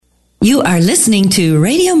You are listening to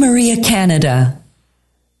Radio Maria Canada.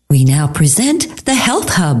 We now present the Health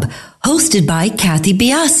Hub, hosted by Kathy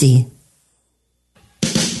Biasi.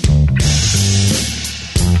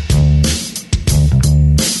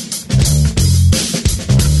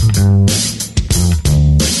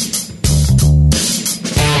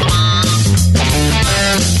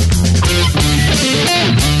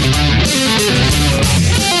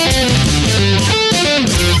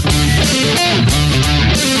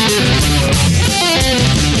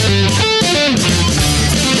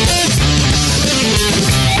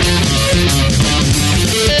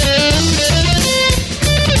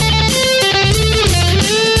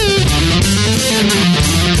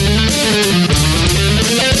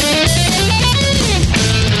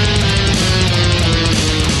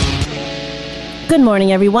 Good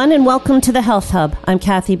morning, everyone, and welcome to the Health Hub. I'm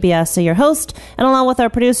Kathy Biasi, your host, and along with our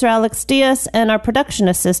producer, Alex Diaz, and our production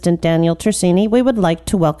assistant, Daniel Tersini, we would like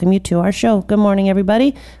to welcome you to our show. Good morning,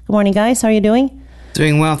 everybody. Good morning, guys. How are you doing?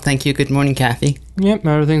 Doing well, thank you. Good morning, Kathy. Yep,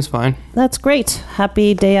 everything's fine. That's great.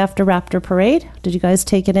 Happy day after Raptor Parade. Did you guys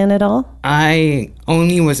take it in at all? I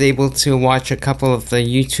only was able to watch a couple of the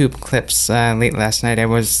YouTube clips late last night. I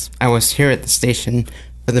was here at the station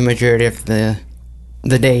for the majority of the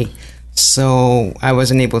day, so I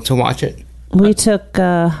wasn't able to watch it. I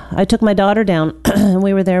took my daughter down, and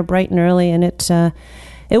we were there bright and early, and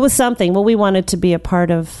it was something. Well, we wanted to be a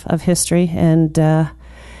part of history, and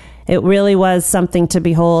it really was something to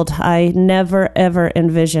behold. I never, ever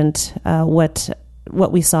envisioned what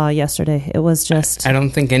we saw yesterday. It was just... I don't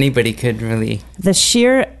think anybody could really... The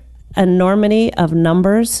sheer enormity of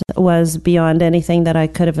numbers was beyond anything that I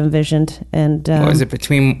could have envisioned. And what was it,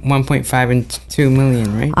 between 1.5 and 2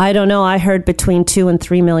 million, right? I don't know. I heard between 2 and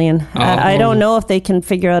 3 million. I don't know if they can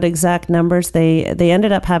figure out exact numbers. They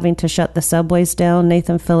ended up having to shut the subways down.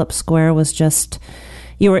 Nathan Phillips Square was just...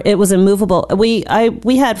 It was immovable. We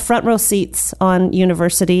had front row seats on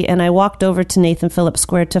University, and I walked over to Nathan Phillips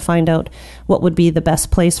Square to find out what would be the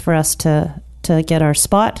best place for us to get our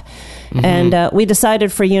spot. Mm-hmm. And we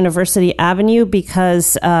decided for University Avenue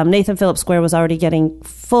because Nathan Phillips Square was already getting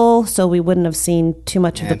full, so we wouldn't have seen too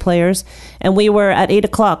much of the players. And we were at 8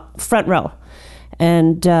 o'clock, front row.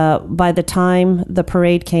 And by the time the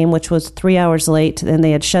parade came, which was 3 hours late, and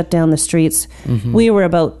they had shut down the streets, we were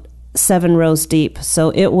about 7 rows deep.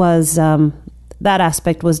 So it was, that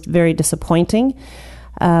aspect was very disappointing.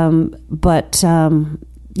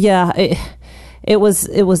 It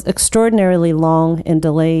was extraordinarily long and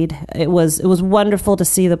delayed. It was wonderful to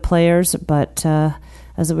see the players, but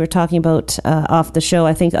as we were talking about off the show,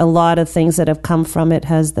 I think a lot of things that have come from it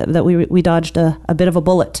has that we dodged a bit of a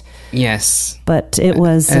bullet. Yes, but it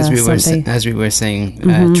was as we were saying,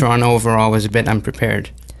 Toronto overall was a bit unprepared.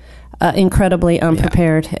 Incredibly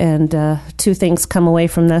unprepared. And 2 things come away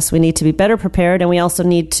from this. We need to be better prepared, and we also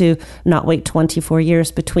need to not wait 24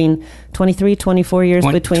 years between 24 years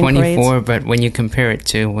between 24, parades. But when you compare it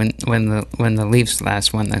to when the Leafs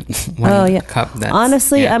last won the cup, that's,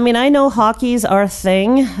 honestly, I mean, I know hockey's our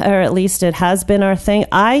thing, or at least it has been our thing.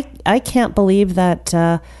 I can't believe that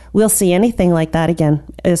we'll see anything like that again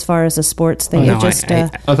as far as a sports thing. I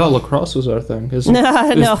thought lacrosse was our thing.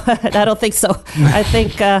 No, I don't think so. I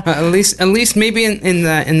think at least maybe in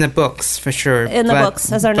the books for sure. In the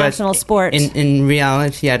books as our national sport. In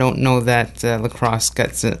reality, I don't know that lacrosse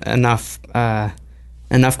gets enough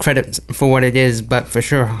credit for what it is, but for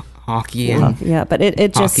sure hockey and but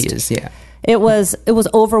it just hockey is It was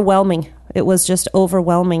overwhelming. It was just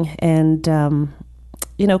overwhelming, and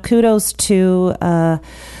kudos to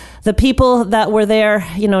the people that were there.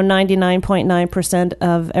 99.9%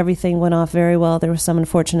 of everything went off very well. There were some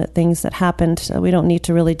unfortunate things that happened. We don't need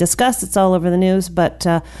to really discuss. It's all over the news. But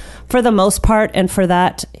for the most part, and for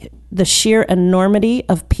that, the sheer enormity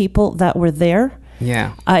of people that were there,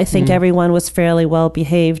 I think everyone was fairly well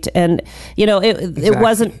behaved. And, it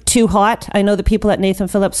wasn't too hot. I know the people at Nathan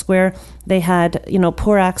Phillips Square, they had,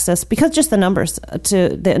 poor access because just the numbers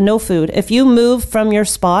to no food. If you move from your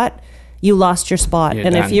spot, you lost your spot. You're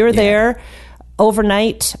and done. If you're there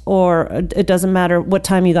overnight, or it doesn't matter what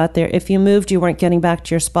time you got there, if you moved, you weren't getting back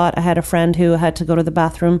to your spot. I had a friend who had to go to the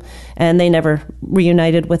bathroom, and they never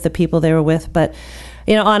reunited with the people they were with. But,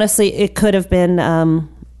 honestly, it could have been,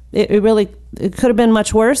 it could have been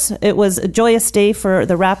much worse. It was a joyous day for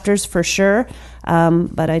the Raptors for sure.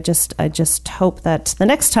 But I just hope that the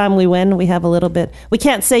next time we win, we have a little bit. We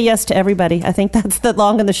can't say yes to everybody. I think that's the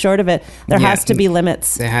long and the short of it. There has to be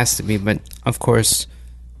limits. There has to be, but of course,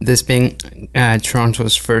 this being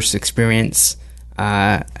Toronto's first experience,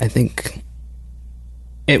 I think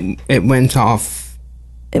it went off.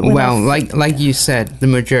 Like you said, the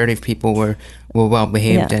majority of people were were well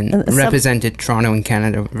behaved and represented Toronto and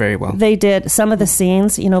Canada very well. They did. Some of the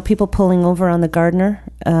scenes, people pulling over on the Gardiner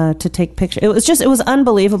to take pictures. It was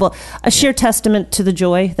unbelievable. A sheer testament to the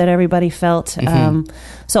joy that everybody felt.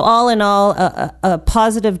 So all in all, a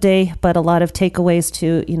positive day, but a lot of takeaways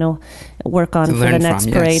to, work on for the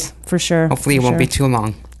next parade, for sure. Hopefully it won't be too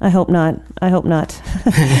long. I hope not.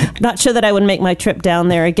 Not sure that I would make my trip down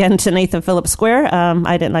there again to Nathan Phillips Square.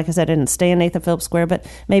 I didn't stay in Nathan Phillips Square, but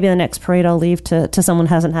maybe the next parade I'll leave to someone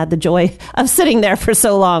who hasn't had the joy of sitting there for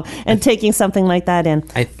so long and taking something like that in.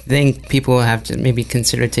 I think people have to maybe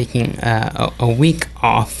consider taking a week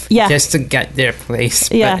off just to get their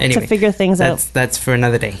place. Yeah, but anyway, to figure things out. That's for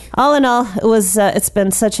another day. All in all, it's been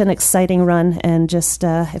such an exciting run, and just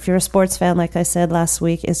if you're a sports fan, like I said last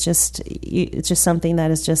week, it's just something that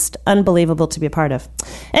is just unbelievable to be a part of.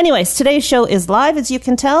 Anyways, today's show is live, as you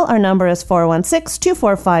can tell. Our number is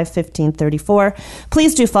 416-245-1534.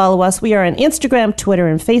 Please do follow us. We are on Instagram, Twitter,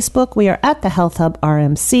 and Facebook. We are at the Health Hub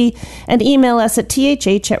RMC, and email us at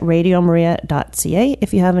thh@radiomaria.ca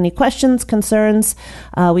if you have any questions, concerns.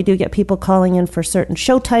 We do get people calling in for certain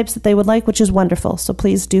show types that they would like, which is wonderful. So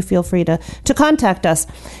please do feel free to contact us.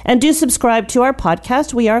 And do subscribe to our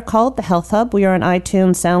podcast. We are called the Health Hub. We are on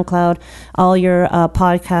iTunes, SoundCloud, all your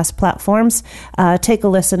podcast platforms. Take a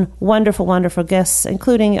listen. Wonderful, wonderful guests,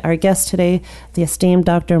 including our guest today, the esteemed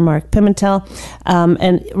Dr. Mark Pimentel,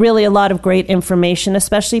 and really a lot of great information,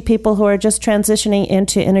 especially people who are just transitioning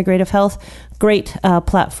into integrative health. Great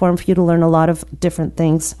platform for you to learn a lot of different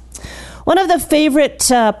things. One of the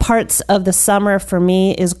favorite parts of the summer for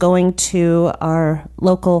me is going to our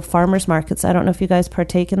local farmers markets. I don't know if you guys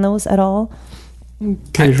partake in those at all.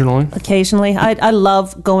 Occasionally. I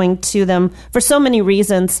love going to them for so many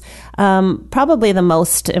reasons. Probably the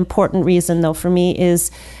most important reason, though, for me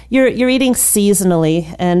is you're eating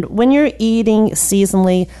seasonally. And when you're eating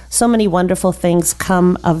seasonally, so many wonderful things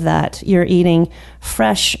come of that. You're eating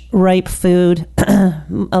fresh, ripe food.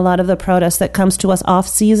 A lot of the produce that comes to us off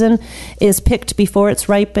season is picked before it's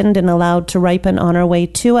ripened and allowed to ripen on our way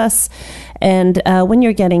to us. And when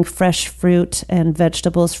you're getting fresh fruit and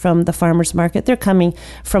vegetables from the farmer's market, they're coming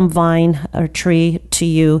from vine or tree to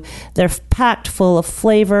you. They're packed full of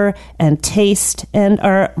flavor and taste and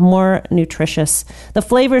are more nutritious. The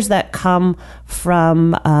flavors that come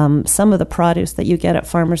from some of the produce that you get at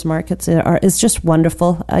farmers markets is just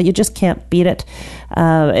wonderful. You just can't beat it.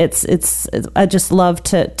 I just love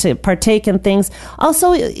to partake in things.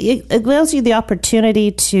 Also, it allows you the opportunity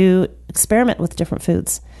to experiment with different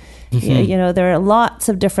foods. Mm-hmm. There are lots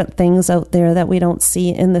of different things out there that we don't see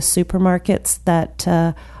in the supermarkets that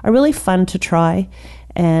are really fun to try.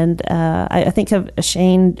 And I think of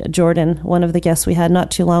Shane Jordan, one of the guests we had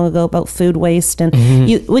not too long ago, about food waste. And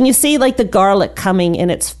when you see like the garlic coming in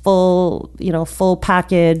its full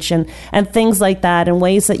package and things like that, and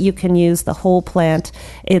ways that you can use the whole plant,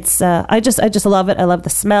 it's I just love it. I love the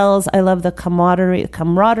smells. I love the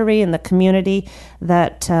camaraderie and the community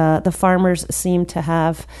that the farmers seem to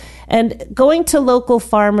have. And going to local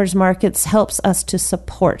farmers markets helps us to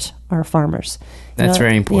support our farmers. That's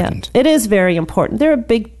very important. Yeah, it is very important. They're a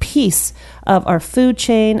big piece of our food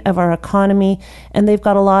chain, of our economy, and they've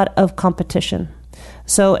got a lot of competition.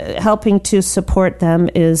 So helping to support them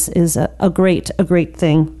is a great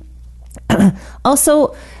thing.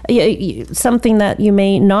 Also, something that you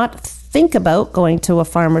may not think about going to a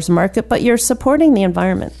farmer's market, but you're supporting the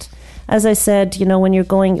environment. As I said, when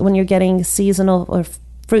you're getting seasonal or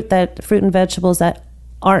fruit and vegetables that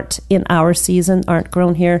aren't in our season, aren't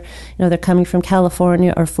grown here. They're coming from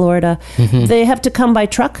California or Florida. Mm-hmm. They have to come by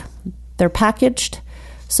truck. They're packaged.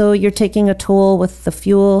 So you're taking a toll with the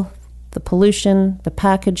fuel, the pollution, the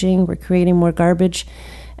packaging. We're creating more garbage.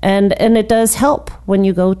 And it does help when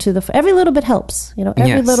you go to every little bit helps.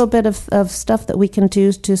 Every little bit of stuff that we can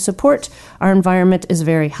do to support our environment is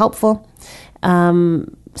very helpful.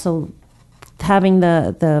 So having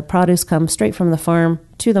the produce come straight from the farm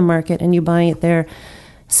to the market and you buying it there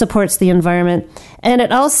supports the environment. And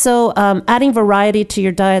it also, adding variety to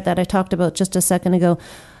your diet that I talked about just a second ago,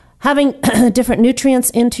 having different nutrients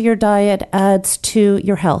into your diet adds to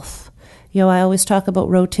your health. I always talk about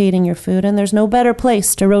rotating your food, and there's no better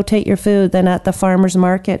place to rotate your food than at the farmer's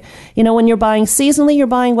market. When you're buying seasonally, you're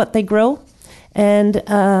buying what they grow. And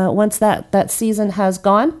once that season has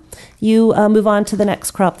gone, you move on to the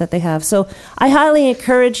next crop that they have. So I highly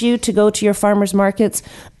encourage you to go to your farmers markets.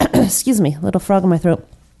 Excuse me, a little frog in my throat.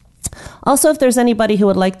 Also, if there's anybody who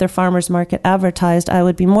would like their farmers market advertised, I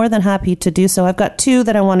would be more than happy to do so. I've got two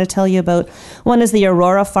that I want to tell you about. One is the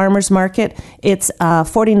Aurora Farmers Market. It's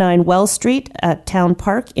 49 Wells Street at Town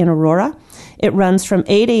Park in Aurora. It runs from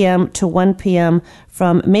 8 a.m. to 1 p.m.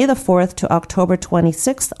 from May the 4th to October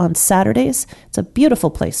 26th on Saturdays. It's a beautiful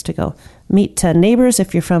place to go. Meet neighbors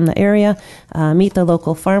if you're from the area. Meet the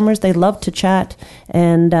local farmers. They love to chat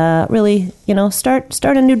and really,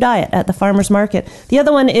 start a new diet at the farmers market. The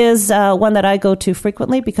other one is one that I go to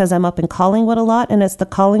frequently because I'm up in Collingwood a lot, and it's the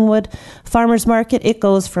Collingwood Farmers Market. It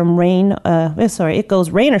goes rain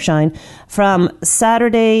or shine from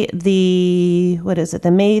Saturday the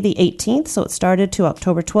May the 18th. So it started to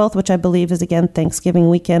October 12th, which I believe is again Thanksgiving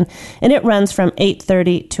weekend, and it runs from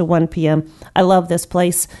 8:30 to 1 p.m. I love this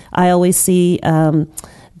place. I always see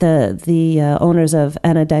the owners of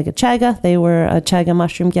Onondaga Chaga. They were a Chaga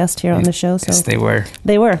mushroom guest here on the show. So yes, they were.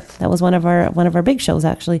 They were. That was one of our big shows,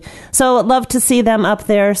 actually. So I'd love to see them up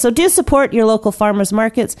there. So do support your local farmers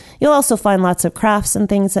markets. You'll also find lots of crafts and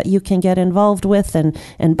things that you can get involved with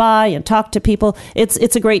and buy and talk to people. It's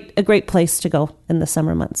a great place to go in the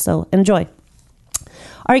summer months. So enjoy.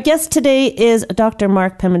 Our guest today is Dr.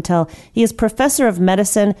 Mark Pimentel. He is professor of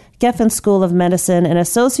medicine, Geffen School of Medicine, and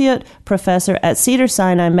associate professor at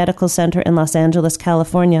Cedars-Sinai Medical Center in Los Angeles,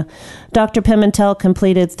 California. Dr. Pimentel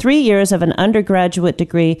completed 3 years of an undergraduate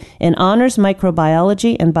degree in honors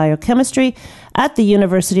microbiology and biochemistry at the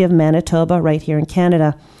University of Manitoba, right here in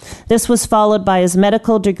Canada. This was followed by his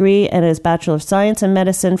medical degree and his Bachelor of Science in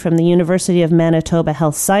Medicine from the University of Manitoba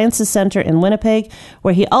Health Sciences Center in Winnipeg,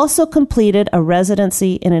 where he also completed a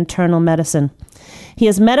residency in internal medicine.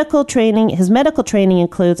 His medical training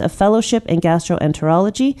includes a fellowship in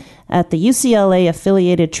gastroenterology at the UCLA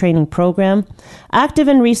Affiliated Training Program. Active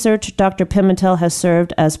in research, Dr. Pimentel has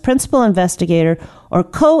served as principal investigator or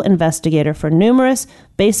co-investigator for numerous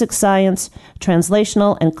basic science,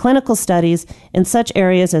 translational, and clinical studies in such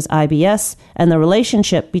areas as IBS and the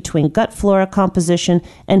relationship between gut flora composition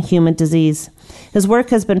and human disease. His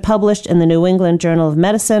work has been published in the New England Journal of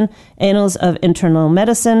Medicine, Annals of Internal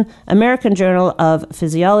Medicine, American Journal of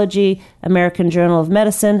Physiology, American Journal of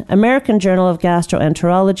Medicine, American Journal of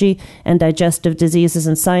Gastroenterology, and Digestive Diseases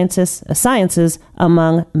and Sciences,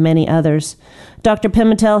 among many others. Dr.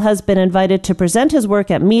 Pimentel has been invited to present his work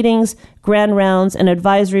at meetings, grand rounds, and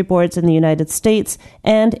advisory boards in the United States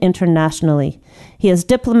and internationally. He is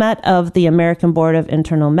diplomat of the American Board of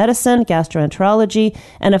Internal Medicine, Gastroenterology,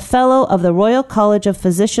 and a fellow of the Royal College of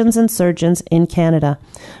Physicians and Surgeons in Canada.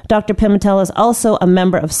 Dr. Pimentel is also a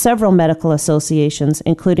member of several medical associations,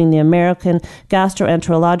 including the American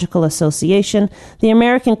Gastroenterological Association, the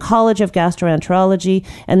American College of Gastroenterology,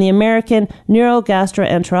 and the American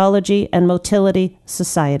Neurogastroenterology and Motility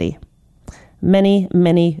Society. Many,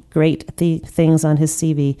 many great things on his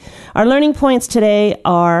CV. Our learning points today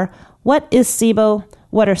are: what is SIBO?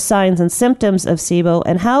 What are signs and symptoms of SIBO?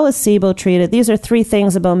 And how is SIBO treated? These are 3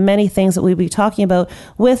 things about many things that we'll be talking about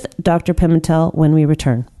with Dr. Pimentel when we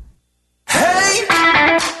return. Hey,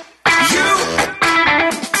 you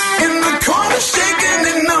in the corner shaking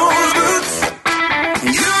in those boots.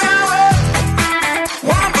 You know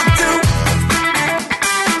what to do.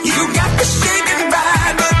 You got the shaking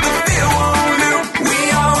vibe, but the feel won't do. We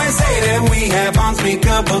always say that we have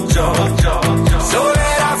unspeakable joy. So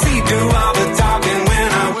let our feet do all the talking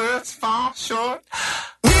when our words fall short.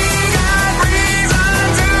 We got reason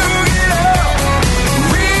to get up,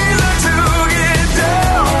 reason to get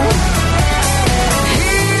down.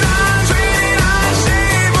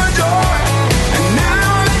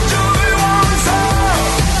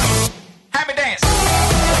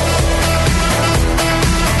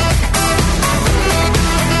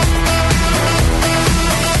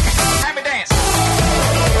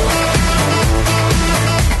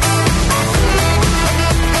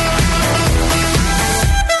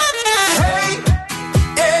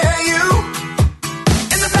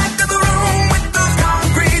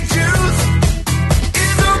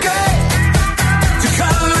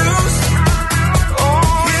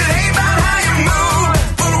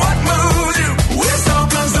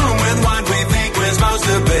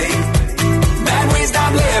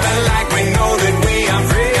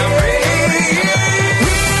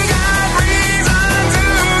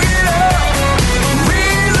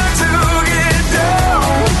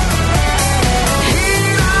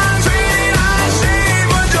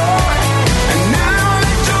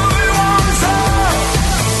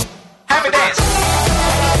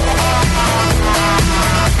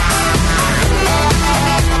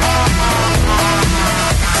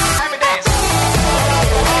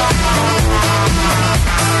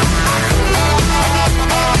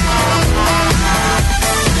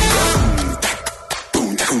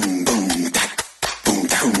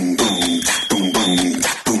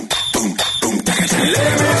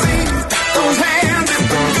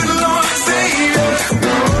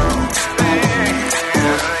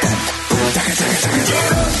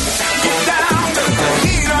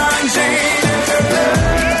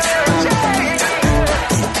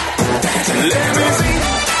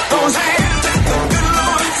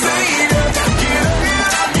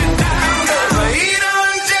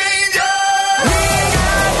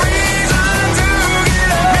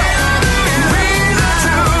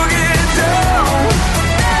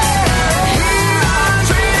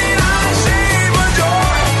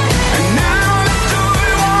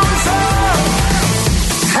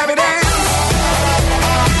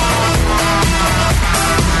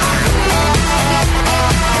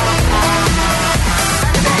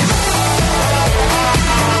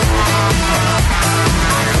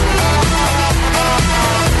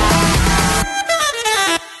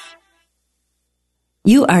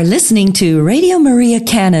 You are listening to Radio Maria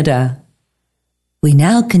Canada. We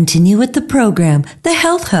now continue with the program, The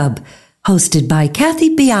Health Hub, hosted by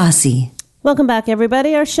Kathy Biasi. Welcome back,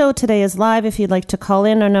 everybody. Our show today is live. If you'd like to call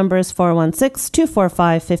in, our number is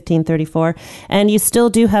 416-245-1534. And you still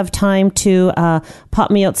do have time to pop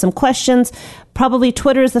me out some questions. Probably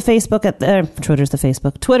Twitter is the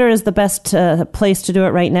best place to do it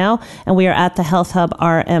right now. And we are at the Health Hub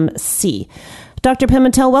RMC. Dr.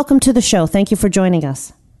 Pimentel, welcome to the show. Thank you for joining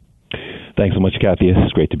us. Thanks so much, Kathy.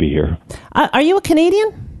 It's great to be here. Are you a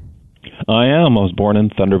Canadian? I am. I was born in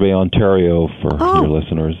Thunder Bay, Ontario, for your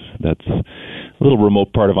listeners. That's a little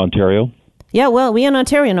remote part of Ontario. Yeah, well, we in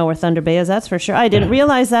Ontario know where Thunder Bay is, that's for sure. I didn't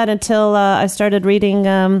realize that until I started reading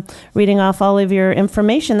off all of your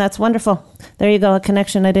information. That's wonderful. There you go, a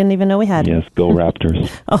connection I didn't even know we had. Yes, go Raptors.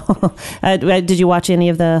 Did you watch any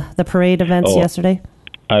of the parade events yesterday?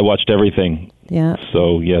 I watched everything. Yeah.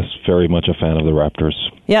 So, yes, very much a fan of the Raptors.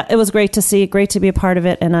 Yeah, it was great to see, great to be a part of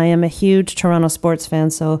it, and I am a huge Toronto sports fan,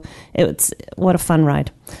 so what a fun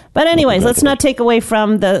ride. But anyways, let's not take away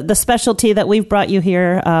from the specialty that we've brought you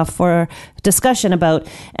here for discussion about,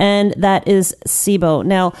 and that is SIBO.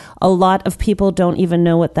 Now, a lot of people don't even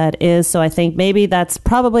know what that is, so I think maybe that's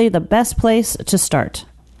probably the best place to start.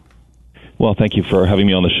 Well, thank you for having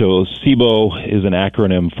me on the show. SIBO is an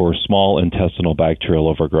acronym for small intestinal bacterial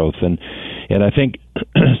overgrowth, and I think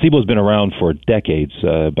SIBO has been around for decades.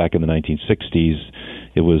 Back in the 1960s,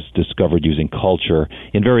 it was discovered using culture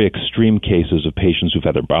in very extreme cases of patients who've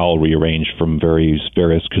had their bowel rearranged from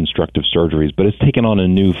various constructive surgeries, but it's taken on a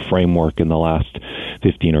new framework in the last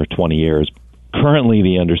 15 or 20 years. Currently,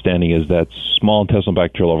 the understanding is that small intestinal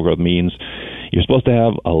bacterial overgrowth means you're supposed to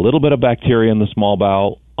have a little bit of bacteria in the small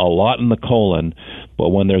bowel, a lot in the colon, but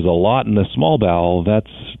when there's a lot in the small bowel, that's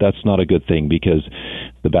not a good thing, because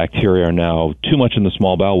the bacteria are now too much in the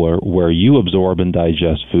small bowel where you absorb and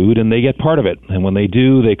digest food, and they get part of it. And when they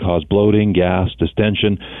do, they cause bloating, gas,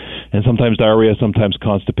 distension, and sometimes diarrhea, sometimes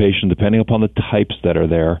constipation, depending upon the types that are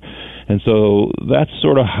there. And so that's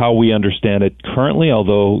sort of how we understand it currently,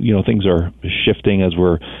 although, things are shifting as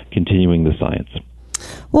we're continuing the science.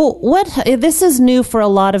 Well, this is new for a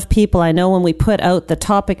lot of people. I know when we put out the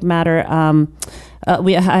topic matter, I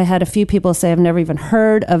had a few people say, I've never even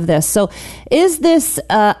heard of this. So is this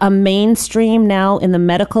a mainstream now in the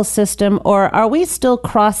medical system, or are we still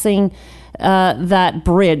crossing that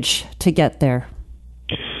bridge to get there?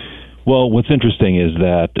 Well, what's interesting is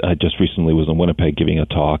that I just recently was in Winnipeg giving a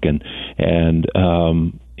talk, and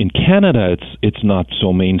in Canada, it's not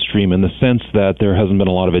so mainstream in the sense that there hasn't been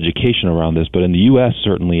a lot of education around this, but in the U.S.,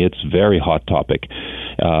 certainly it's a very hot topic.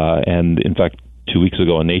 And in fact, 2 weeks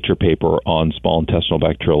ago, a Nature paper on small intestinal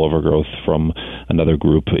bacterial overgrowth from another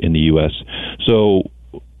group in the U.S. So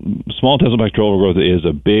small intestinal bacterial overgrowth is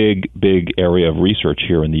a big, big area of research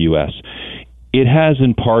here in the U.S. It has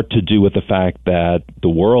in part to do with the fact that the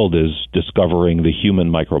world is discovering the human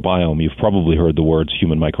microbiome. You've probably heard the words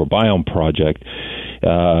Human Microbiome Project.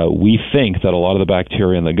 We think that a lot of the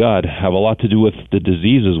bacteria in the gut have a lot to do with the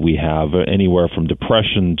diseases we have, anywhere from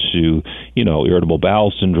depression to, irritable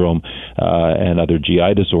bowel syndrome and other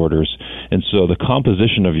GI disorders. And so the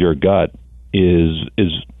composition of your gut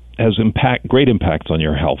has great impacts on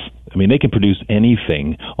your health. I mean, they can produce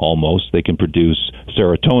anything almost. They can produce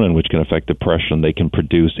serotonin, which can affect depression. They can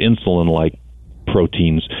produce insulin-like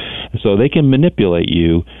proteins. So they can manipulate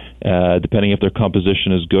you depending if their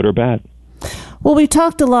composition is good or bad. Well, we've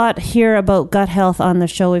talked a lot here about gut health on the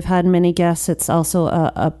show. We've had many guests. It's also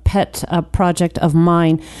a pet project of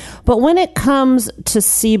mine. But when it comes to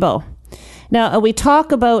SIBO, now, we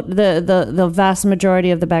talk about the vast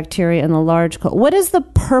majority of the bacteria in the large colon. What is the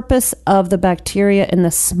purpose of the bacteria in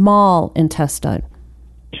the small intestine?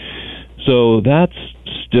 So that's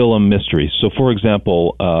still a mystery. So, for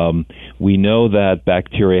example, we know that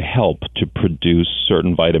bacteria help to produce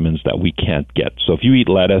certain vitamins that we can't get. So if you eat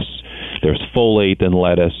lettuce, there's folate in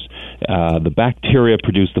lettuce. The bacteria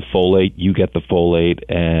produce the folate, you get the folate,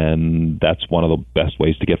 and that's one of the best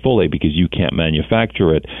ways to get folate because you can't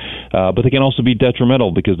manufacture it. But they can also be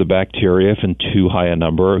detrimental because the bacteria, if in too high a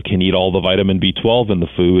number, can eat all the vitamin B12 in the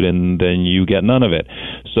food, and then you get none of it.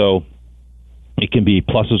 So it can be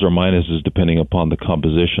pluses or minuses depending upon the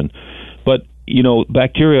composition. But,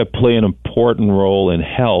 bacteria play an important role in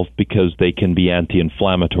health because they can be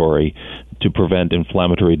anti-inflammatory to prevent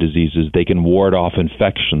inflammatory diseases. They can ward off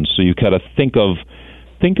infections. So you kind of think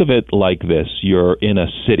of it like this. You're in a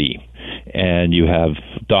city and you have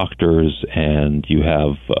doctors and you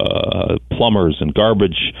have plumbers and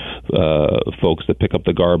garbage folks that pick up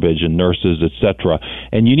the garbage and nurses, etc.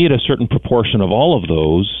 And you need a certain proportion of all of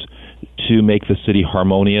those to make the city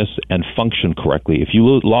harmonious and function correctly. If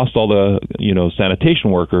you lost all the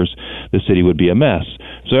sanitation workers, the city would be a mess.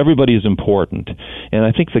 So everybody is important. And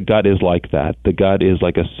I think the gut is like that. The gut is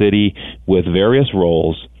like a city with various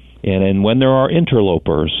roles, and when there are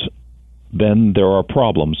interlopers, then there are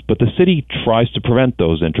problems. But the city tries to prevent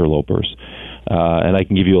those interlopers. And I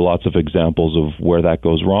can give you lots of examples of where that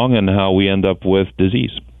goes wrong and how we end up with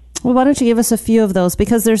disease. Well, why don't you give us a few of those?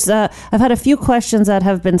 Because I've had a few questions that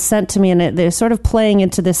have been sent to me, and they're sort of playing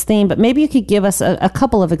into this theme, but maybe you could give us a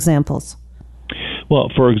couple of examples. Well,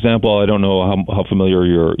 for example, I don't know how familiar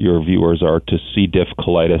your viewers are to C. diff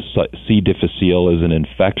colitis. C. difficile is an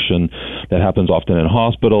infection that happens often in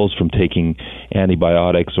hospitals from taking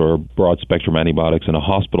antibiotics or broad-spectrum antibiotics in a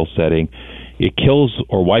hospital setting. It kills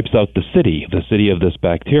or wipes out the city of this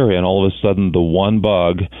bacteria, and all of a sudden the one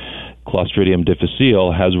bug, Clostridium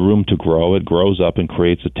difficile, has room to grow. It grows up and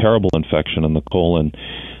creates a terrible infection in the colon.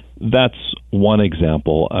 That's one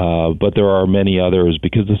example, but there are many others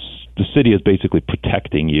because the city is basically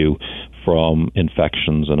protecting you from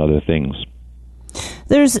infections and other things.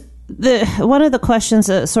 There's one of the questions,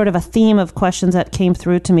 sort of a theme of questions that came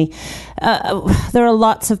through to me. There are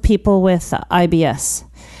lots of people with IBS.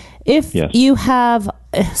 If you have,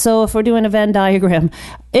 so if we're doing a Venn diagram,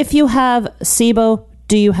 if you have SIBO,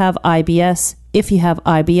 do you have IBS? If you have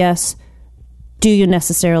IBS, do you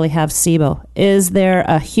necessarily have SIBO? Is there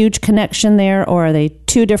a huge connection there, or are they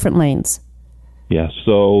two different lanes? Yes,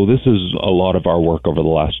 so this is a lot of our work over the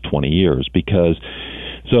last 20 years because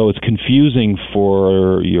it's confusing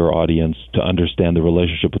for your audience to understand the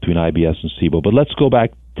relationship between IBS and SIBO. But let's go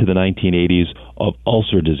back to the 1980s of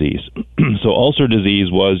ulcer disease. So ulcer disease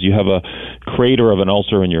was you have a crater of an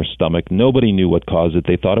ulcer in your stomach. Nobody knew what caused it.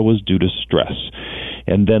 They thought it was due to stress.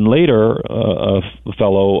 And then later, a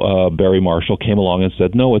fellow, Barry Marshall, came along and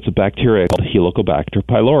said, no, it's a bacteria called Helicobacter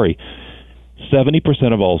pylori.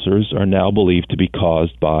 70% of ulcers are now believed to be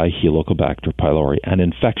caused by Helicobacter pylori, an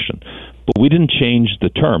infection. But we didn't change the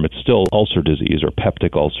term. It's still ulcer disease or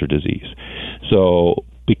peptic ulcer disease. So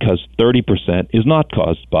because 30% is not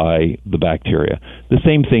caused by the bacteria. The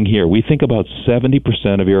same thing here. We think about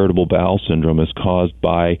 70% of irritable bowel syndrome is caused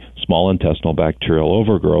by small intestinal bacterial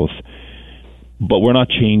overgrowth, but we're not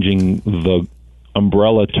changing the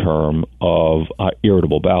umbrella term of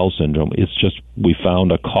irritable bowel syndrome. It's just we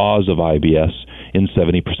found a cause of IBS in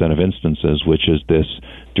 70% of instances, which is this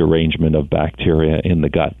derangement of bacteria in the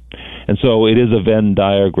gut. And so it is a Venn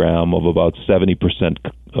diagram of about 70%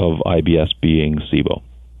 of IBS being SIBO.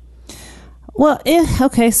 Well,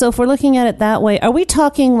 okay, so if we're looking at it that way, are we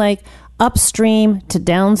talking like upstream to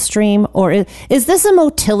downstream, or is this a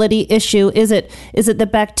motility issue? Is it the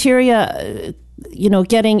bacteria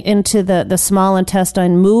getting into the small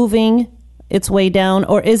intestine, moving its way down,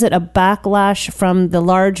 or is it a backlash from the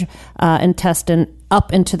large intestine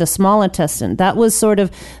up into the small intestine? That was sort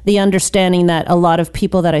of the understanding that a lot of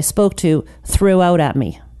people that I spoke to threw out at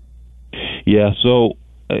me. Yeah, so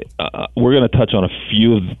we're going to touch on a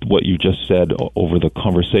few of what you just said over the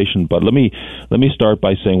conversation, but let me start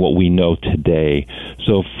by saying what we know today.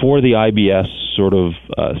 So for the IBS sort of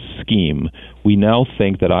scheme, we now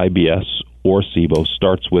think that IBS or SIBO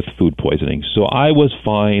starts with food poisoning. So I was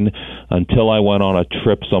fine until I went on a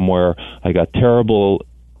trip somewhere. I got terrible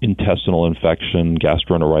intestinal infection,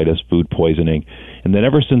 gastroenteritis, food poisoning, and then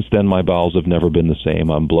ever since then my bowels have never been the same.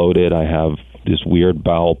 I'm bloated, I have this weird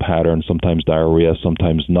bowel pattern, sometimes diarrhea,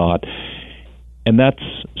 sometimes not. And that's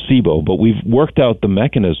SIBO, but we've worked out the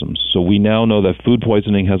mechanisms. So we now know that food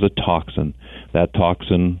poisoning has a toxin. That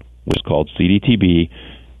toxin, which is called CDTB,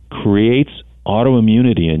 creates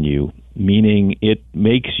autoimmunity in you, meaning it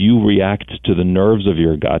makes you react to the nerves of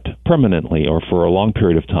your gut permanently or for a long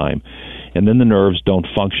period of time. And then the nerves don't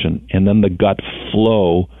function. And then the gut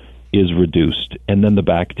flow is reduced. And then the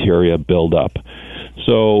bacteria build up.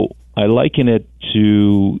 So I liken it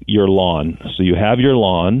to your lawn. So you have your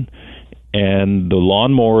lawn, and the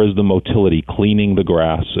lawnmower is the motility, cleaning the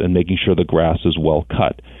grass and making sure the grass is well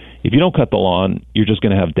cut. If you don't cut the lawn, you're just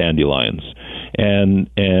going to have dandelions.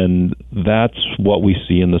 And that's what we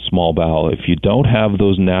see in the small bowel. If you don't have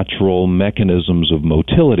those natural mechanisms of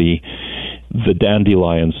motility, the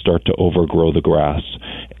dandelions start to overgrow the grass.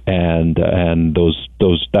 And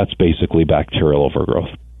that's basically bacterial overgrowth.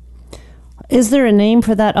 Is there a name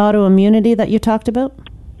for that autoimmunity that you talked about?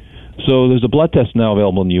 So there's a blood test now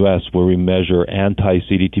available in the U.S. where we measure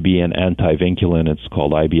anti-CDTB and anti-vinculin. It's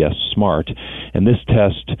called IBS Smart. And this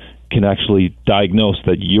test can actually diagnose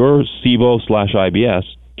that your SIBO/IBS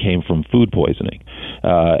came from food poisoning.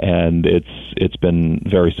 And it's been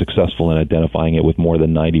very successful in identifying it with more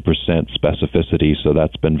than 90% specificity, so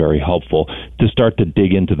that's been very helpful to start to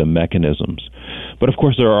dig into the mechanisms. But of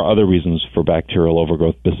course, there are other reasons for bacterial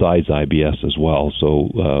overgrowth besides IBS as well,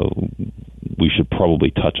 so we should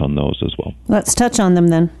probably touch on those as well. Let's touch on them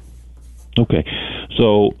then. Okay,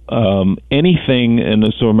 so anything,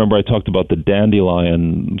 and so remember I talked about the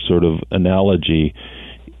dandelion sort of analogy,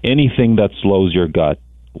 anything that slows your gut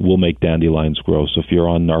will make dandelions grow. So if you're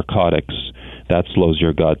on narcotics, that slows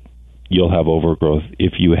your gut, you'll have overgrowth.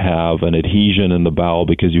 If you have an adhesion in the bowel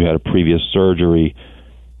because you had a previous surgery,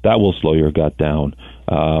 that will slow your gut down.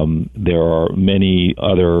 There are many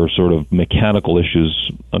other sort of mechanical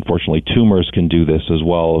issues. Unfortunately, tumors can do this as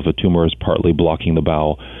well. If a tumor is partly blocking the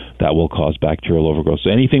bowel, that will cause bacterial overgrowth. So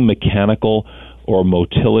anything mechanical or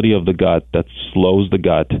motility of the gut that slows the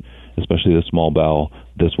gut, especially the small bowel,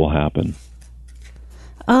 this will happen.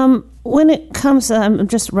 When it comes, I'm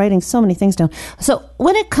just writing so many things down. So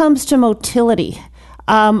when it comes to motility,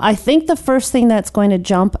 I think the first thing that's going to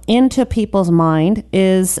jump into people's mind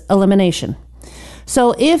is elimination.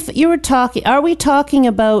 So if you were talking, are we talking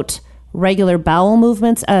about regular bowel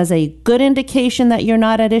movements as a good indication that you're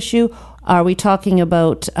not at issue? Are we talking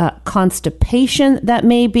about constipation that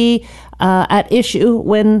may be at issue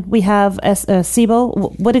when we have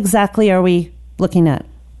SIBO? What exactly are we looking at?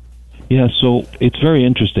 Yeah, so it's very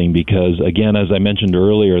interesting because, again, as I mentioned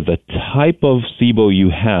earlier, the type of SIBO you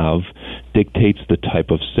have dictates the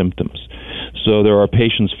type of symptoms. So there are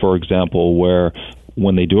patients, for example, where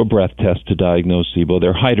when they do a breath test to diagnose SIBO,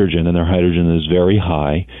 their hydrogen is very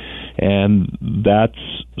high. And that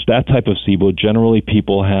type of SIBO, generally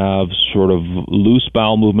people have sort of loose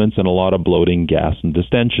bowel movements and a lot of bloating, gas, and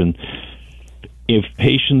distension. If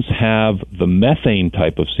patients have the methane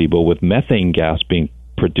type of SIBO with methane gas being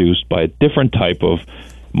produced by a different type of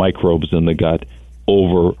microbes in the gut,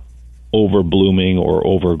 over blooming or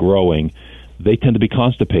overgrowing, they tend to be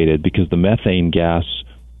constipated because the methane gas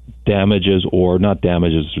damages, or not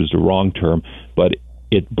damages is the wrong term, but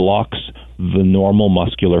it blocks the normal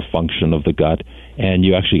muscular function of the gut, and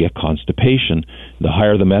you actually get constipation. The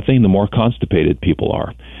higher the methane, the more constipated people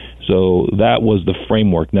are. So that was the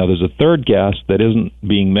framework. Now, there's a third gas that isn't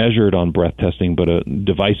being measured on breath testing, but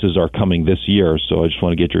devices are coming this year. So I just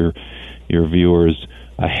want to get your viewers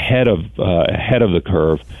ahead of the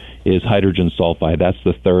curve. Is hydrogen sulfide. That's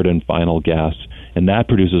the third and final gas, and that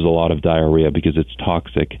produces a lot of diarrhea because it's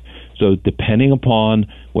toxic. So depending upon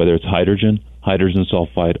whether it's hydrogen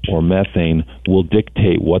sulfide, or methane, will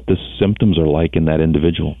dictate what the symptoms are like in that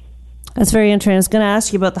individual. That's very interesting. I was going to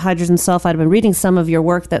ask you about the hydrogen sulfide. I've been reading some of your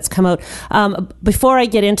work that's come out. Before I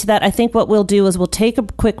get into that, I think what we'll do is we'll take a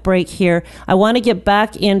quick break here. I want to get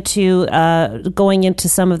back into going into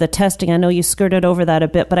some of the testing. I know you skirted over that a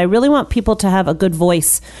bit, but I really want people to have a good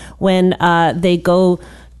voice when they go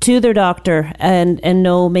to their doctor and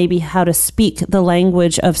know maybe how to speak the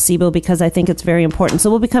language of SIBO, because I think it's very important. So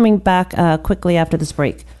we'll be coming back quickly after this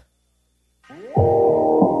break.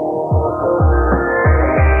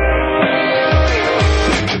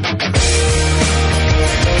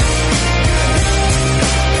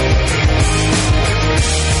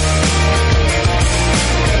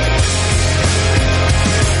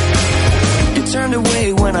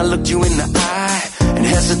 When I looked you in the eye and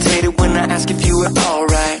hesitated when I asked if you were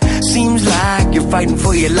alright. Seems like you're fighting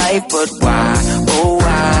for your life, but why? Oh,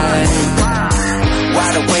 why?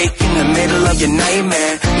 Wide awake in the middle of your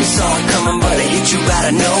nightmare. You saw it coming, but it hit you out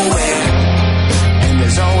of nowhere. And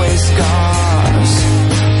there's always scars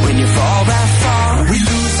when you fall that far. We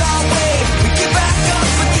lose our way, we get back up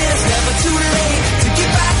again. It's never too late to get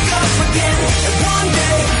back up again. And one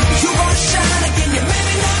day you won't shine again. You may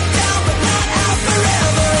be knocked down, but not out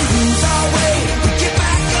forever. Lose our way, we get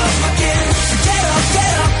back up again. So get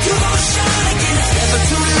up, you won't shine again. It's never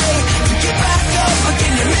too late to get back up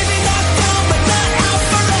again. You may be knocked down, but not out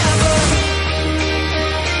forever.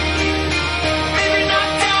 Maybe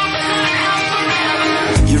knocked down, but not out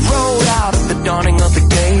forever. You rolled out at the dawning of the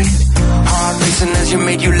day, heart racing as you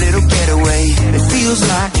made your little getaway. It feels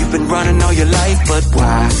like you've been running all your life, but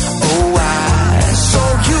why? Oh, why? So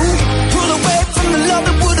you pull away from the love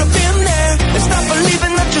that would have been there and stop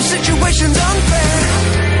believing that your situation's unfair.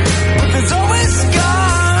 But there's always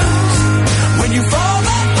scars when you fall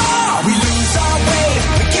that far. We lose our way,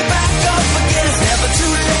 we get back up again. It's never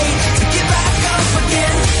too late to get back up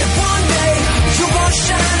again. And one day you won't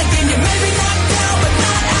shine again. You may be knocked down, but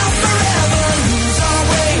not out forever. Lose our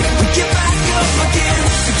way, we get back up again.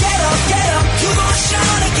 So get up, you won't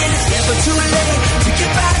shine again. It's never too late to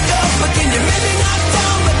get back up again. You may be knocked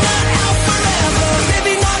down, but not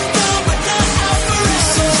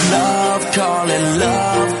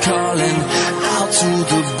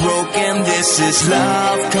is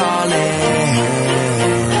love calling.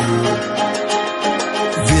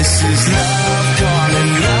 This is love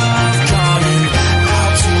calling, love calling.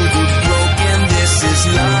 Out to the broken, this is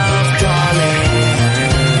love calling.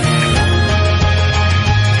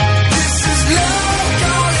 This is love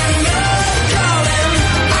calling, love calling.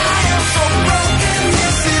 I am so broken,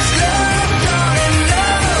 this is love calling,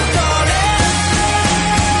 love calling.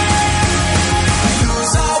 We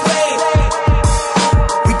lose our way,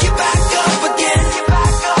 we get back up again.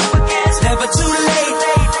 It's never too late.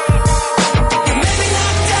 You may be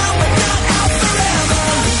knocked down, but not out forever.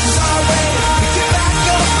 Lose our way, we get back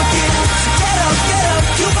up again. So get up,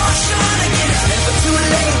 keep on shining again. It's never too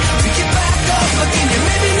late to get back up again. You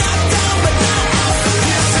may be knocked down, but not out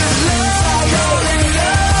forever. This is love calling,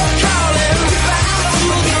 love calling. Get back up to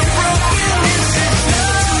the broken. This is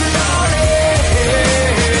love calling. You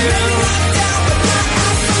may be knocked down, but not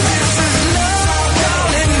out forever. This is love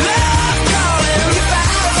calling, love calling. Get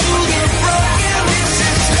back up to the broken. This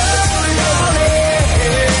is love calling.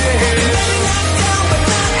 You may be knocked down, but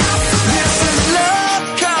not out forever. This is love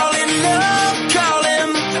calling, love calling.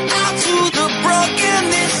 Out to the broken.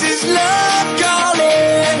 This is love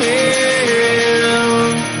calling.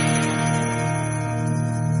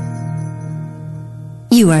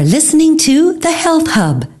 You are listening to The Health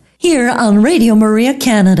Hub here on Radio Maria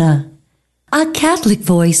Canada. A Catholic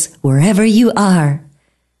voice wherever you are.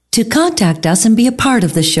 To contact us and be a part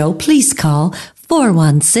of the show, please call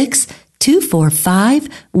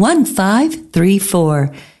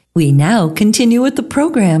 416-245-1534. We now continue with the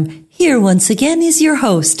program. Here once again is your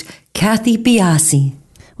host, Kathy Biasi.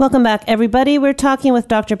 Welcome back, everybody. We're talking with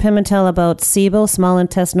Dr. Pimentel about SIBO, small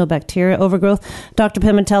intestinal bacteria overgrowth. Dr.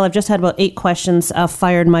 Pimentel, I've just had about 8 questions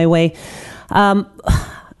fired my way.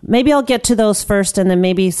 Maybe I'll get to those first, and then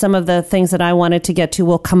maybe some of the things that I wanted to get to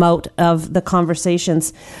will come out of the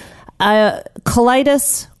conversations.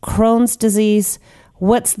 Colitis, Crohn's disease,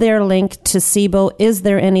 what's their link to SIBO? Is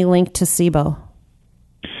there any link to SIBO?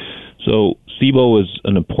 So SIBO is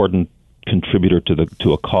an important contributor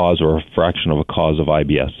to a cause or a fraction of a cause of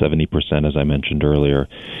IBS, 70%, as I mentioned earlier.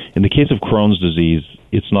 In the case of Crohn's disease,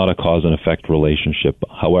 it's not a cause and effect relationship.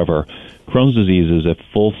 However, Crohn's disease is a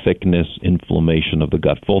full thickness inflammation of the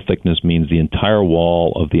gut. Full thickness means the entire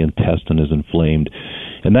wall of the intestine is inflamed,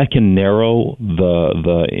 and that can narrow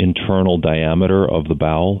the internal diameter of the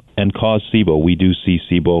bowel and cause SIBO. We do see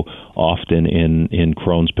SIBO often in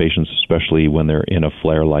Crohn's patients, especially when they're in a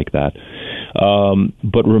flare like that.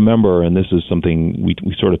 But remember, and this is something we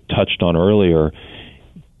sort of touched on earlier,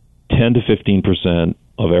 10 to 15%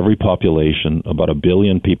 of every population, about 1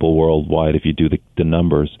 billion people worldwide, if you do the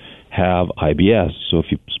numbers, have IBS. So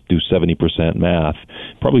if you do 70% math,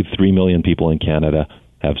 probably 3 million people in Canada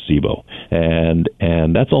have SIBO, and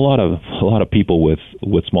that's a lot of people with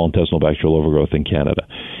small intestinal bacterial overgrowth in Canada,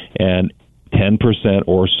 and 10%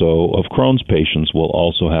 or so of Crohn's patients will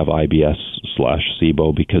also have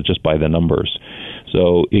IBS/SIBO because just by the numbers.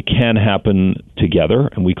 So it can happen together,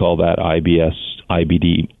 and we call that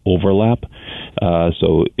IBS-IBD overlap.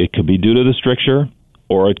 So it could be due to the stricture,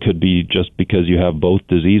 or it could be just because you have both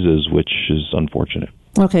diseases, which is unfortunate.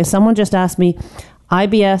 Okay, someone just asked me,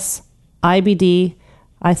 IBS, IBD,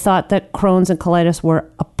 I thought that Crohn's and colitis were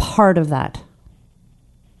a part of that.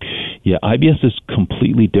 Yeah, IBS is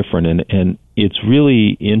completely different, and it's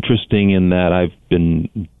really interesting in that I've been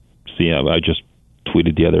seeing, I just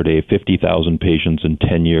tweeted the other day, 50,000 patients in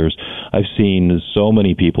 10 years. I've seen so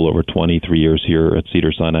many people over 23 years here at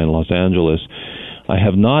Cedars-Sinai in Los Angeles. I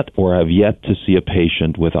have not or have yet to see a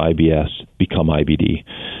patient with IBS become IBD,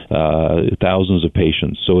 thousands of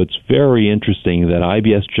patients. So it's very interesting that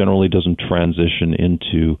IBS generally doesn't transition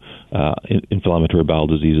into inflammatory bowel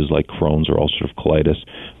diseases like Crohn's or ulcerative colitis.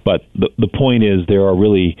 But the point is there are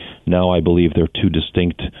really, now I believe there are 2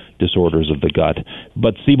 distinct disorders of the gut.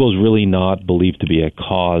 But SIBO is really not believed to be a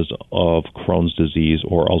cause of Crohn's disease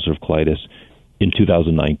or ulcerative colitis in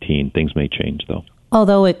 2019. Things may change, though.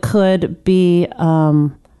 Although it could be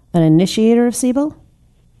an initiator of SIBO?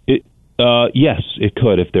 Yes, it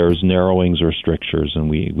could if there's narrowings or strictures, and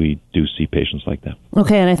we do see patients like that.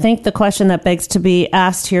 Okay, and I think the question that begs to be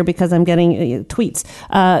asked here, because I'm getting tweets,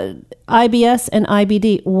 IBS and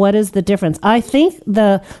IBD, what is the difference? I think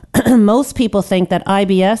most people think that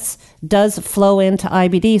IBS does flow into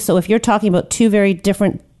IBD, so if you're talking about 2 very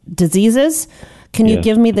different diseases, can you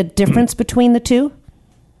give me the difference between the 2?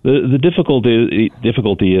 The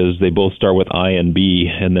difficulty is they both start with I and B,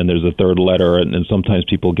 and then there's a third letter, and sometimes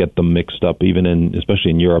people get them mixed up, especially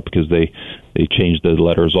in Europe, because they change the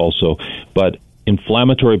letters also. But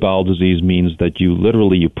inflammatory bowel disease means that you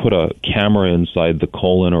put a camera inside the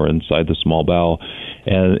colon or inside the small bowel,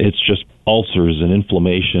 and it's just ulcers and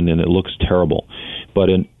inflammation, and it looks terrible. But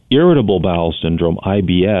in irritable bowel syndrome,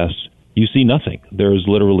 IBS, you see nothing. There's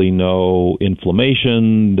literally no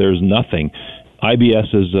inflammation. There's nothing.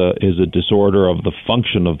 IBS is a disorder of the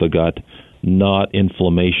function of the gut, not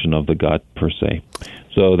inflammation of the gut per se.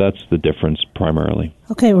 So that's the difference primarily.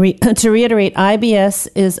 Okay, to reiterate, IBS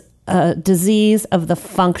is a disease of the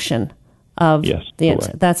function of the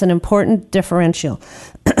correct. That's an important differential.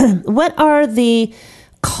 What are the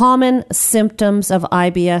common symptoms of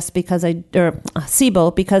IBS or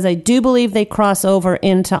SIBO, because I do believe they cross over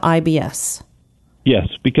into IBS? Yes,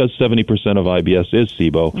 because 70% of IBS is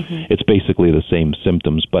SIBO. Mm-hmm. It's basically the same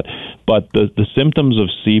symptoms, but the symptoms of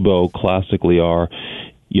SIBO classically are,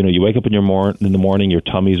 you wake up in the morning, your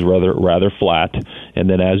tummy's rather flat, and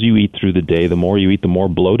then as you eat through the day, the more you eat, the more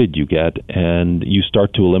bloated you get, and you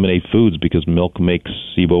start to eliminate foods because milk makes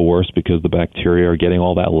SIBO worse because the bacteria are getting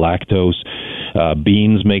all that lactose.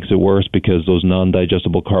 Beans makes it worse because those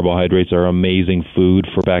non-digestible carbohydrates are amazing food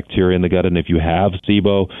for bacteria in the gut, and if you have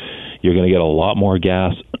SIBO, you're going to get a lot more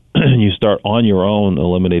gas. And you start on your own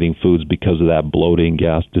eliminating foods because of that bloating,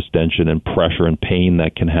 gas, distension, and pressure and pain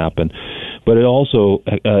that can happen. But it also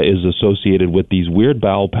is associated with these weird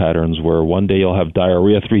bowel patterns where one day you'll have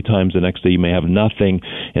diarrhea 3 times, the next day you may have nothing,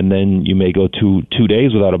 and then you may go 2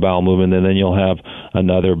 days without a bowel movement, and then you'll have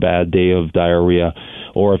another bad day of diarrhea.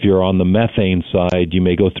 Or if you're on the methane side, you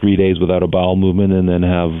may go 3 days without a bowel movement and then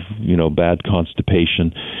have, bad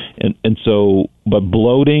constipation. And so, but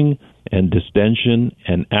bloating and distension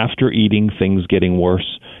and after eating things getting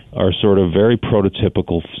worse are sort of very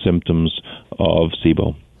prototypical symptoms of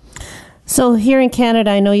SIBO. So here in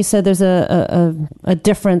Canada, I know you said there's a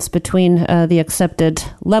difference between the accepted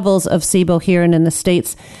levels of SIBO here and in the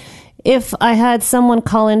States. If I had someone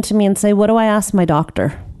call in to me and say, what do I ask my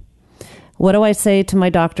doctor? What do I say to my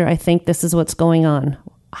doctor? I think this is what's going on.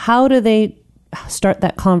 How do they start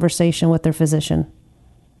that conversation with their physician?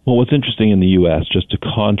 Well, what's interesting in the U.S., just to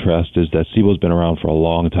contrast, is that SIBO's been around for a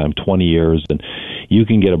long time, 20 years, and you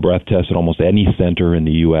can get a breath test at almost any center in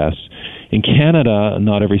the U.S. In Canada,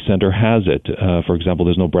 not every center has it. For example,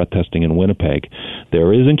 there's no breath testing in Winnipeg.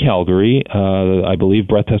 There is in Calgary. I believe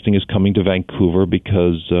breath testing is coming to Vancouver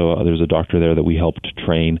because there's a doctor there that we helped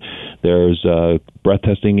train. There's breath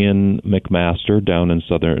testing in McMaster down in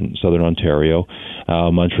southern Ontario.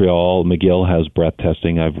 Montreal, McGill has breath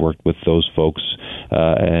testing. I've worked with those folks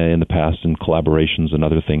in the past in collaborations and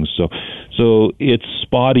other things. So it's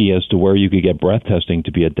spotty as to where you could get breath testing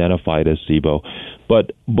to be identified as SIBO.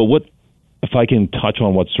 But what, if I can touch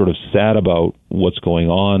on what's sort of sad about what's going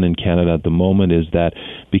on in Canada at the moment, is that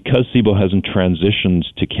because SIBO hasn't transitioned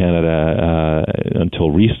to Canada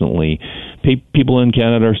until recently, people in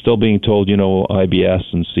Canada are still being told, IBS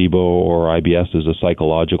and SIBO or IBS is a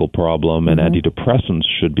psychological problem and antidepressants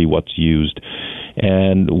should be what's used.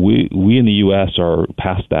 And we in the U.S. are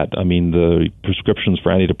past that. I mean, the prescriptions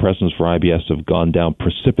for antidepressants for IBS have gone down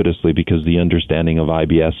precipitously because the understanding of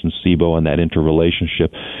IBS and SIBO and that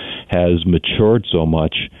interrelationship has matured so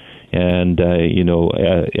much. And,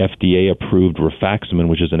 FDA approved rifaximin,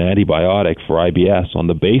 which is an antibiotic for IBS, on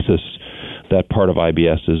the basis that part of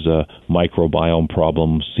IBS is a microbiome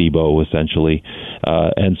problem, SIBO, essentially.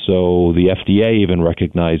 And so the FDA even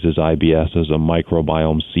recognizes IBS as a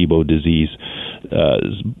microbiome SIBO disease.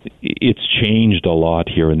 It's changed a lot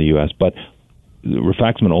here in the U.S., but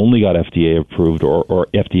rifaximin only got FDA approved or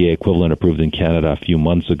FDA equivalent approved in Canada a few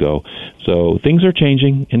months ago. So things are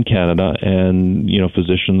changing in Canada, and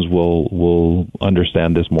physicians will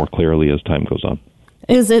understand this more clearly as time goes on.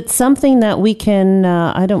 Is it something that we can,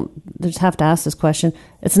 I don't just have to ask this question,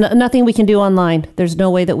 it's nothing we can do online? There's no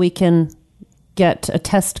way that we can get a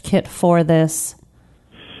test kit for this?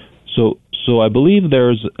 So I believe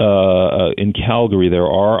there's, in Calgary, there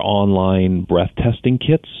are online breath testing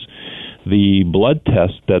kits. The blood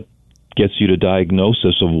test that gets you to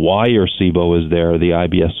diagnosis of why your SIBO is there, the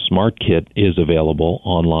IBS Smart Kit, is available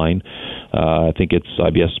online. I think it's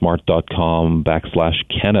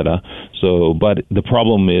ibssmart.com/Canada. So, but the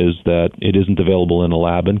problem is that it isn't available in a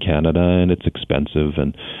lab in Canada, and it's expensive,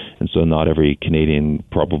 and so not every Canadian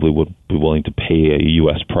probably would be willing to pay a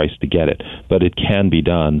U.S. price to get it. But it can be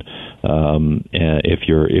done if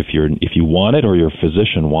you want it or your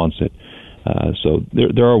physician wants it. So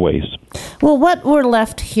there are ways. Well, what we're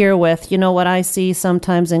left here with, what I see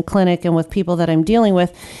sometimes in clinic and with people that I'm dealing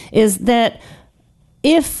with, is that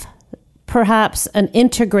if perhaps an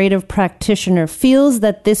integrative practitioner feels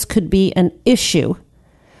that this could be an issue,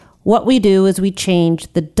 what we do is we change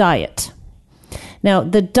the diet. Now,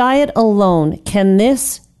 the diet alone, can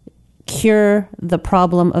this cure the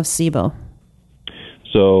problem of SIBO?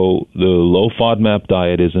 So the low FODMAP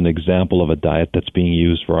diet is an example of a diet that's being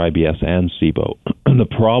used for IBS and SIBO. The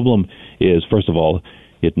problem is, first of all,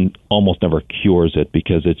 it almost never cures it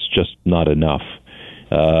because it's just not enough.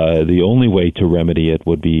 The only way to remedy it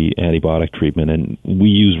would be antibiotic treatment, and we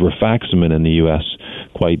use rifaximin in the U.S.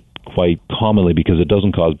 quite commonly because it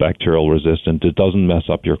doesn't cause bacterial resistance. It doesn't mess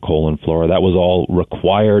up your colon flora. That was all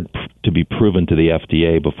required to be proven to the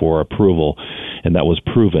FDA before approval, and that was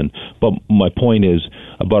proven. But my point is,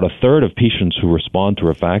 about a third of patients who respond to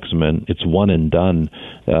rifaximin, it's one and done.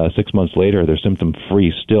 6 months later, they're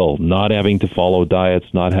symptom-free still, not having to follow diets,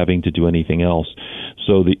 not having to do anything else.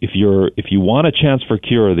 So if you want a chance for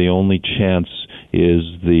cure, the only chance is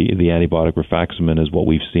the antibiotic rifaximin is what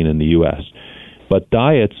we've seen in the U.S. But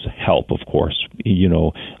diets help, of course.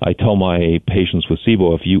 I tell my patients with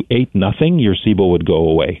SIBO, if you ate nothing, your SIBO would go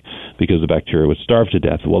away because the bacteria would starve to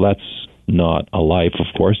death. Well, that's not a life, of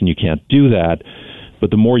course, and you can't do that. But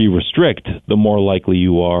the more you restrict, the more likely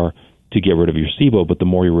you are to get rid of your SIBO. But the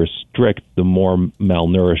more you restrict, the more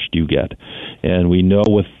malnourished you get. And we know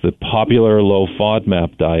with the popular low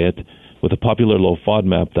FODMAP diet,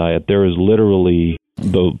 there is literally,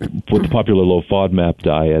 with the popular low FODMAP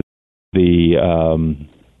diet, the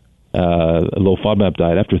low FODMAP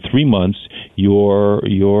diet, after 3 months, you're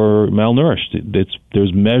malnourished.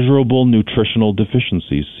 There's measurable nutritional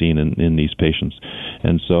deficiencies seen in these patients,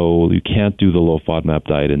 and so you can't do the low FODMAP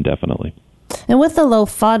diet indefinitely. And with the low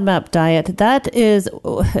FODMAP diet, that is,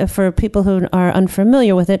 for people who are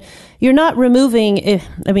unfamiliar with it, you're not removing,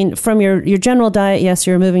 from your general diet, yes,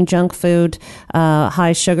 you're removing junk food,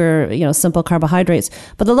 high sugar, simple carbohydrates.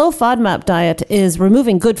 But the low FODMAP diet is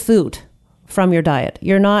removing good food from your diet.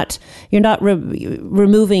 You're not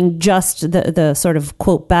removing just the sort of,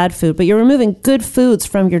 quote, bad food, but you're removing good foods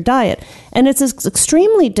from your diet. And it's an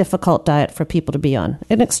extremely difficult diet for people to be on,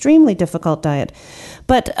 an extremely difficult diet.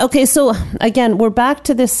 But, okay, so again, we're back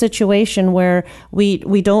to this situation where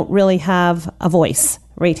we don't really have a voice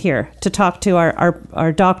right here to talk to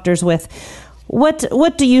our doctors with.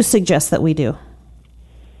 What do you suggest that we do?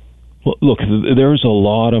 Well, look, there's a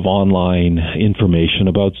lot of online information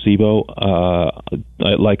about SIBO.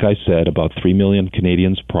 Like I said, about 3 million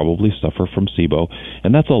Canadians probably suffer from SIBO,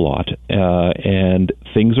 and that's a lot. And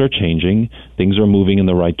things are changing. Things are moving in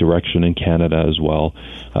the right direction in Canada as well.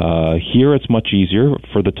 Here it's much easier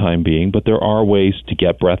for the time being, but there are ways to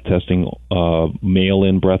get breath testing.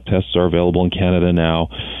 Mail-in breath tests are available in Canada now.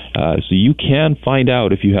 So you can find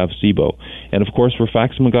out if you have SIBO. And of course,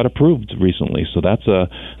 rifaximin got approved recently, so that's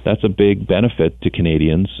a big benefit to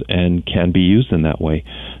Canadians and can be used in that way.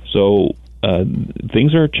 So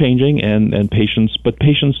things are changing, and patients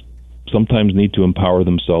sometimes need to empower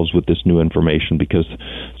themselves with this new information because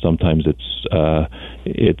sometimes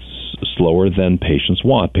it's slower than patients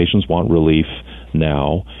want. Patients want relief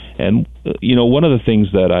now, and one of the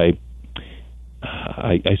things that I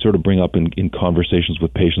sort of bring up in conversations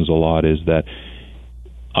with patients a lot is that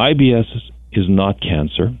IBS is not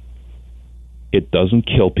cancer. It doesn't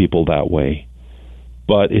kill people that way,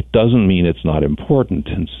 but it doesn't mean it's not important.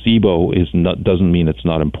 And SIBO doesn't mean it's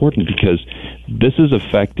not important because this is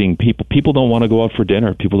affecting people. People don't want to go out for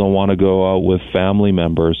dinner. People don't want to go out with family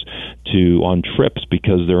members on trips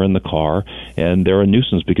because they're in the car, and they're a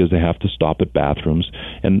nuisance because they have to stop at bathrooms.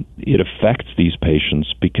 And it affects these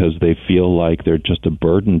patients because they feel like they're just a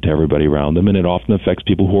burden to everybody around them, and it often affects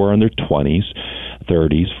people who are in their 20s,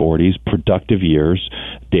 30s, 40s, productive years.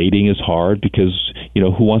 Dating is hard because,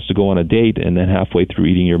 who wants to go on a date and then halfway through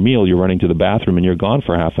eating your meal, you're running to the bathroom and you're gone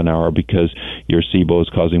for half an hour because your SIBO is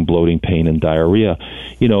causing bloating, pain, and diarrhea.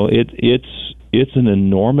 It's an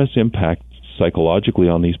enormous impact psychologically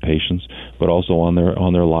on these patients, but also on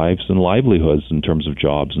their lives and livelihoods in terms of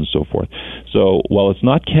jobs and so forth. So while it's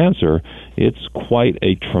not cancer, it's quite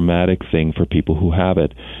a traumatic thing for people who have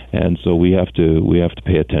it, and so we have to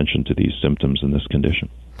pay attention to these symptoms in this condition.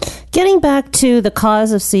 Getting back to the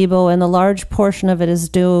cause of SIBO, and the large portion of it is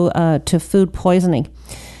due to food poisoning.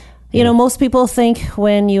 Most people think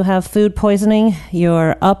when you have food poisoning,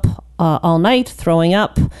 you're up all night, throwing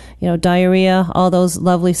up, diarrhea, all those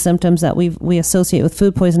lovely symptoms that we associate with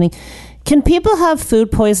food poisoning. Can people have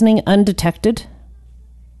food poisoning undetected?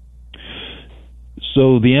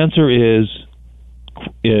 So the answer is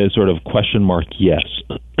sort of question mark yes.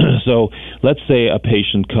 So let's say a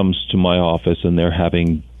patient comes to my office and they're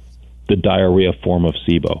having the diarrhea form of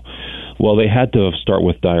SIBO. Well, they had to start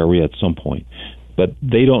with diarrhea at some point, but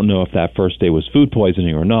they don't know if that first day was food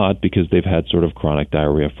poisoning or not because they've had sort of chronic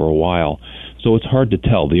diarrhea for a while. So it's hard to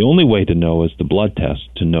tell. The only way to know is the blood test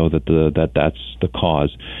to know that that's the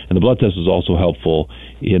cause. And the blood test is also helpful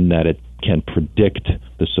in that it can predict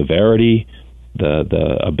the severity,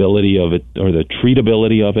 the ability of it, or the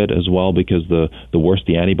treatability of it as well, because the worse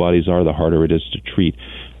the antibodies are, the harder it is to treat.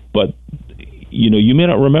 But you may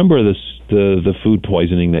not remember this, the food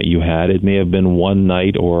poisoning that you had. It may have been one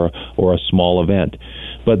night or a small event.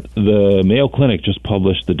 But the Mayo Clinic just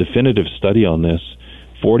published the definitive study on this,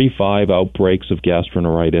 45 outbreaks of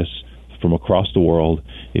gastroenteritis from across the world.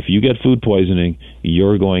 If you get food poisoning,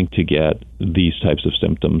 you're going to get these types of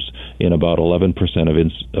symptoms in about 11%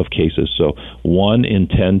 of cases. So 1 in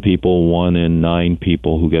 10 people, 1 in 9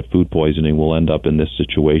 people who get food poisoning will end up in this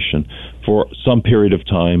situation for some period of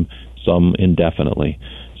time, some indefinitely.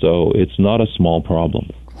 So it's not a small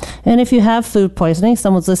problem. And if you have food poisoning,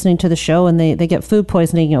 someone's listening to the show and they get food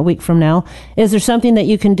poisoning a week from now, is there something that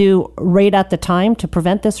you can do right at the time to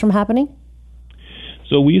prevent this from happening?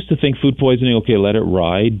 So we used to think food poisoning, okay, let it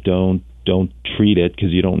ride, don't treat it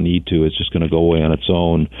because you don't need to. It's just going to go away on its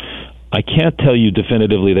own. I can't tell you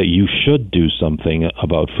definitively that you should do something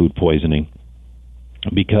about food poisoning,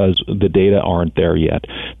 because the data aren't there yet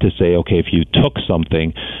to say, okay, if you took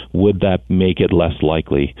something, would that make it less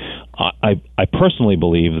likely? I personally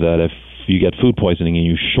believe that if you get food poisoning and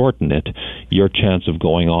you shorten it, your chance of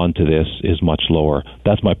going on to this is much lower.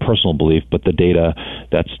 That's my personal belief, but the data,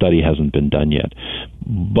 that study hasn't been done yet.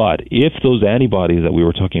 But if those antibodies that we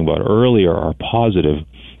were talking about earlier are positive,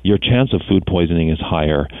 your chance of food poisoning is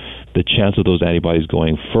higher. The chance of those antibodies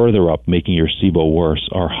going further up, making your SIBO worse,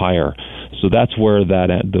 are higher. So that's where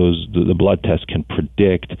the blood test can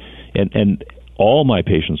predict. And all my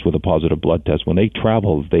patients with a positive blood test, when they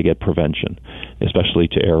travel, they get prevention, especially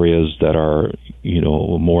to areas that are,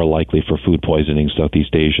 more likely for food poisoning.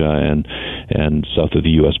 Southeast Asia and south of the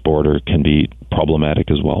U.S. border can be problematic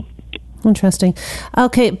as well. Interesting.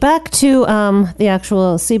 Okay, back to the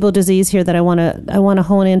actual SIBO disease here that I want to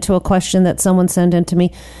hone into a question that someone sent in to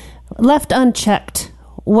me. Left unchecked,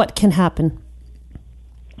 what can happen?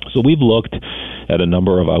 So we've looked at a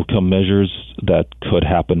number of outcome measures that could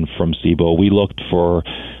happen from SIBO. We looked for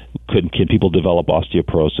can people develop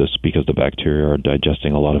osteoporosis because the bacteria are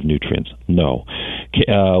digesting a lot of nutrients? No.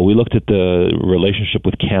 We looked at the relationship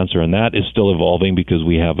with cancer, and that is still evolving because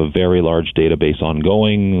we have a very large database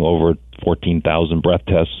ongoing, over 14,000 breath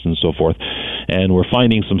tests and so forth, and we're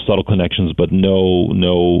finding some subtle connections, but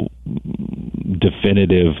no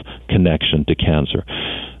definitive connection to cancer.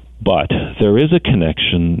 But there is a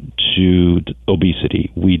connection to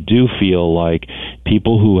obesity. We do feel like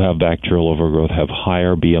people who have bacterial overgrowth have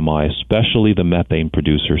higher BMI, especially the methane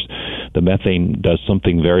producers. The methane does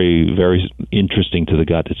something very, very interesting to the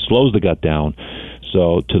gut. It slows the gut down,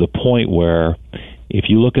 so to the point where if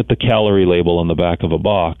you look at the calorie label on the back of a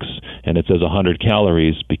box and it says 100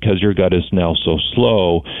 calories, because your gut is now so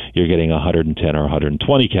slow, you're getting 110 or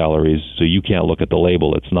 120 calories, so you can't look at the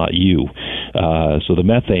label. It's not you. So the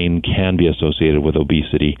methane can be associated with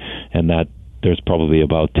obesity, and that there's probably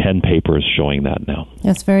about 10 papers showing that now.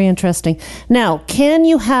 That's very interesting. Now, can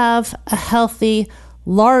you have a healthy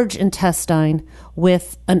large intestine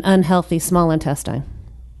with an unhealthy small intestine?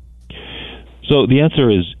 So the answer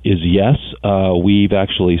is yes. We've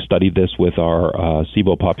actually studied this with our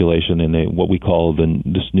SIBO population in what we call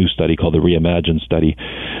this new study called the Reimagine study.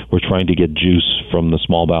 We're trying to get juice from the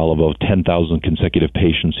small bowel of about 10,000 consecutive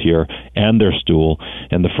patients here and their stool.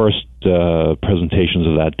 And the first presentations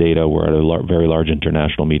of that data were at a very large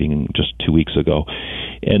international meeting just 2 weeks ago.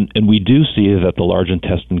 And we do see that the large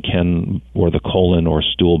intestine can, or the colon or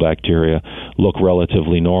stool bacteria, look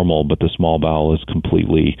relatively normal, but the small bowel is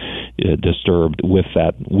completely disturbed with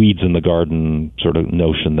that weeds in the garden sort of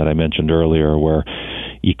notion that I mentioned earlier, where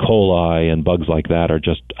E. coli and bugs like that are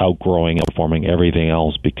just outgrowing and forming everything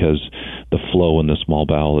else because the flow in the small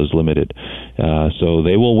bowel is limited. So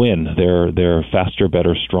they will win. They're faster,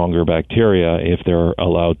 better, stronger bacteria if they're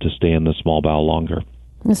allowed to stay in the small bowel longer.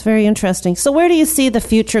 It's very interesting. So where do you see the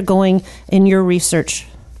future going in your research?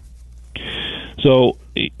 So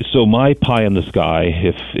my pie in the sky,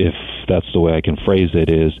 if that's the way I can phrase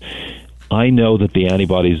it, is I know that the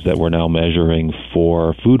antibodies that we're now measuring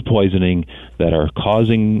for food poisoning that are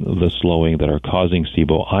causing the slowing, that are causing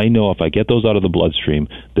SIBO, I know if I get those out of the bloodstream,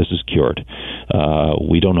 this is cured.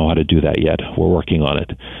 We don't know how to do that yet. We're working on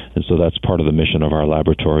it. And so that's part of the mission of our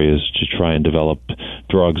laboratory, is to try and develop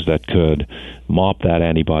drugs that could mop that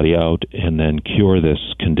antibody out and then cure this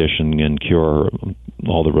condition and cure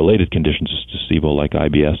all the related conditions to SIBO like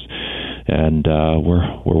IBS. And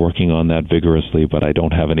we're working on that vigorously, but I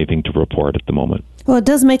don't have anything to report at the moment. Well, it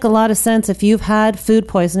does make a lot of sense if you've had food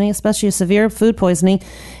poisoning, especially severe food poisoning.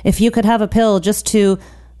 If you could have a pill just to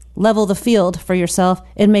level the field for yourself,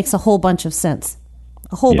 it makes a whole bunch of sense.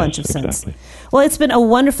 a whole bunch of sense. Well, it's been a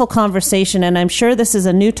wonderful conversation, and I'm sure this is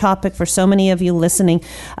a new topic for so many of you listening.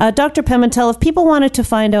 Dr. Pimentel, if people wanted to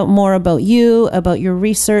find out more about you, about your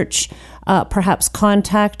research, perhaps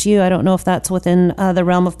contact you, I don't know if that's within the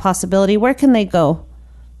realm of possibility, where can they go?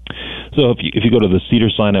 So if you go to the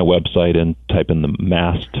Cedars-Sinai website and type in the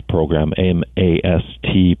MAST program,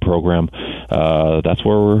 M-A-S-T program, that's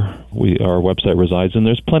where our website resides, and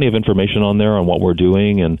there's plenty of information on there on what we're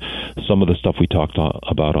doing, and some of the stuff we talked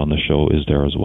about on the show is there as well.